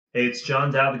Hey, it's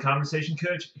John Dow, the Conversation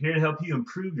Coach, here to help you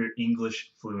improve your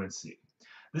English fluency.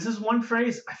 This is one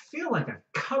phrase, I feel like I've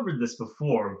covered this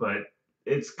before, but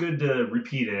it's good to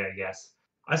repeat it, I guess.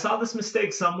 I saw this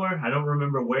mistake somewhere, I don't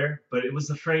remember where, but it was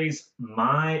the phrase,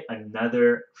 my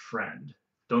another friend.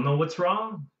 Don't know what's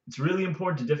wrong? It's really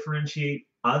important to differentiate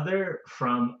other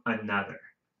from another.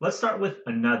 Let's start with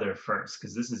another first,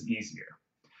 because this is easier.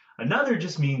 Another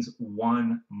just means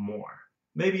one more.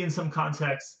 Maybe in some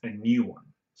contexts, a new one.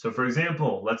 So for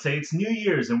example, let's say it's New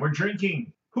Year's and we're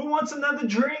drinking. Who wants another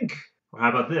drink? Or how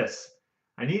about this?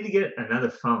 I need to get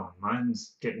another phone.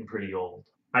 Mine's getting pretty old.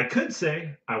 I could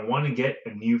say I want to get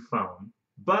a new phone,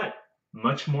 but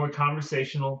much more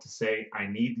conversational to say I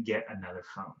need to get another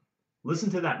phone.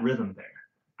 Listen to that rhythm there.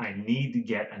 I need to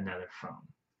get another phone.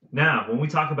 Now, when we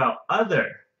talk about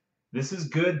other, this is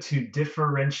good to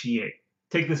differentiate.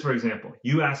 Take this for example.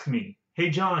 You ask me,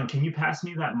 hey John, can you pass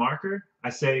me that marker? I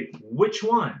say, which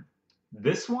one?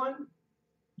 This one?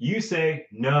 You say,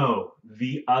 no,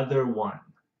 the other one,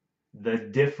 the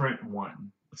different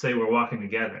one. Let's say we're walking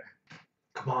together.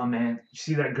 Come on, man, you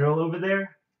see that girl over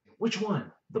there? Which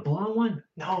one? The blonde one?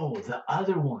 No, the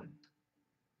other one,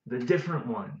 the different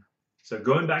one. So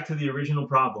going back to the original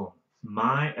problem,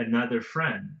 my another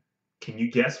friend. Can you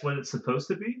guess what it's supposed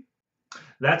to be?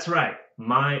 That's right,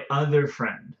 my other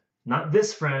friend. Not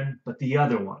this friend, but the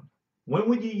other one. When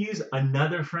would you use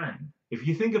another friend? If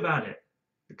you think about it,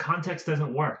 the context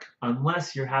doesn't work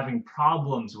unless you're having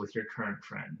problems with your current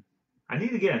friend. I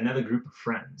need to get another group of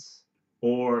friends.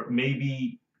 Or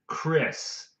maybe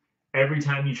Chris. Every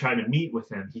time you try to meet with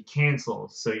him, he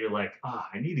cancels. So you're like,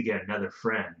 I need to get another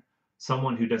friend.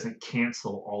 Someone who doesn't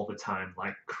cancel all the time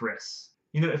like Chris.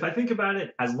 If I think about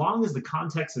it, as long as the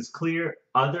context is clear,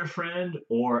 other friend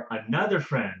or another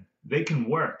friend, they can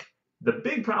work. The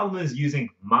big problem is using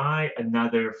my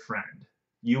another friend.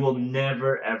 You will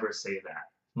never ever say that.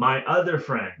 My other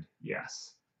friend,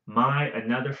 yes. My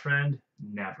another friend,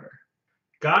 never.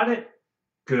 Got it?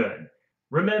 Good.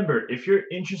 Remember, if you're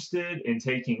interested in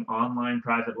taking online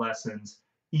private lessons,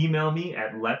 email me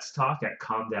at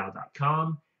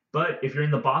letstalk@calmdown.com. But if you're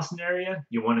in the Boston area,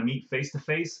 you want to meet face to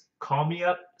face, call me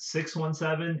up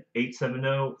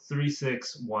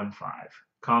 617-870-3615.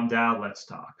 Calm Down, let's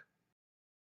talk.